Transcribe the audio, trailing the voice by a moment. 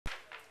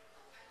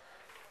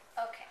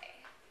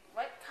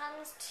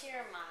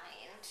your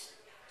mind,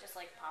 just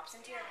like pops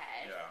into your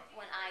head, Yeah.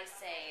 when I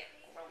say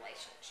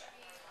relationship?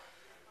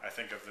 I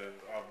think of the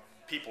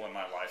people in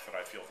my life that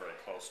I feel very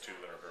close to,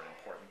 that are very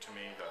important to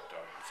me, that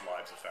whose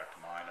lives affect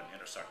mine and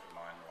intersect with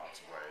mine in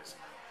lots of ways,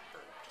 and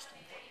are just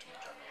important to me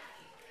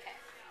generally. Okay.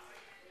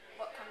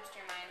 What comes to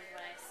your mind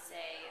when I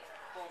say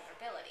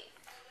vulnerability?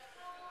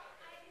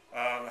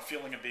 A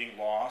feeling of being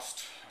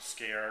lost,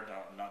 scared,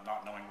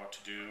 not knowing what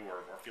to do, or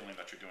feeling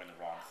that you're doing the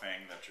wrong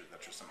thing, that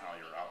you're somehow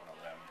you're out on a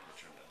limb,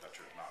 that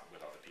you're not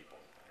with other people,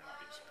 that you're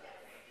not being supported.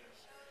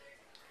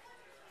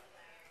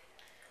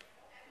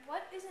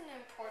 What is an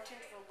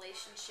important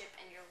relationship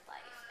in your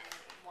life, and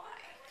why?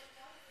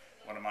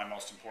 One of my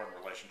most important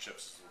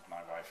relationships is with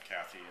my wife,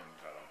 Kathy, and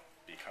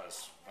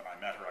because when I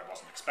met her, I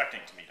wasn't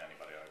expecting to meet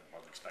anybody. I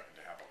wasn't expecting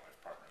to have a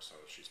life partner, so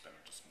she's been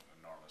just an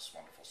enormous,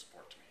 wonderful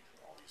support to me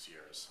all these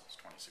years. It's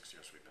 26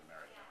 years we've been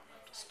married now,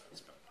 and it's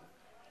been an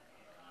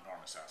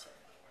enormous asset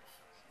in my life.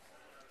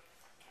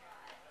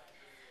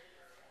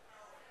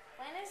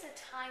 When is a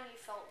time you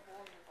felt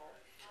vulnerable?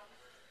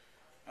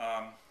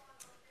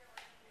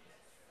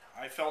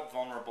 I felt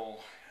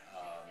vulnerable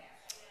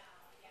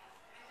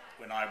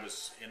when I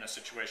was in a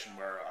situation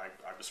where I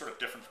was sort of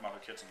different from other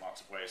kids in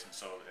lots of ways, and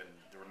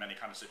there were many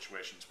kind of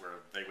situations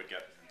where they would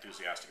get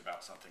enthusiastic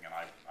about something, and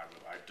I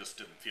just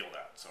didn't feel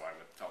that, so I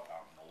felt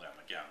out on a limb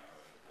again,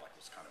 like I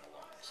was kind of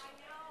alone. So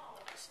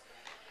that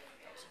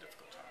was a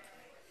difficult time for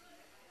me.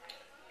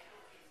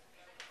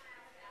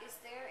 Is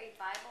there a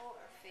Bible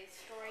or faith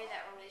story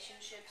that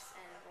relationships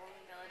and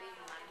vulnerability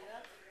remind you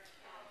of?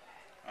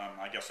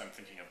 I guess I'm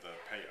thinking of the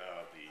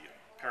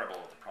parable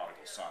of the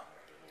prodigal son,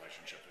 the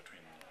relationship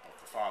between both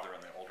the father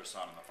and the older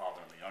son, and the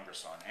father and the younger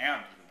son,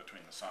 and even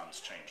between the sons,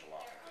 change a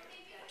lot over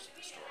the course of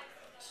the story.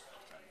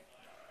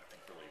 I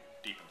think really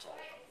deepens all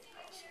of them in the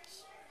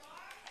process.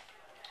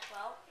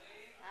 Well,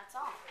 that's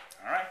all.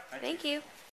 All right, thank you. Thank you.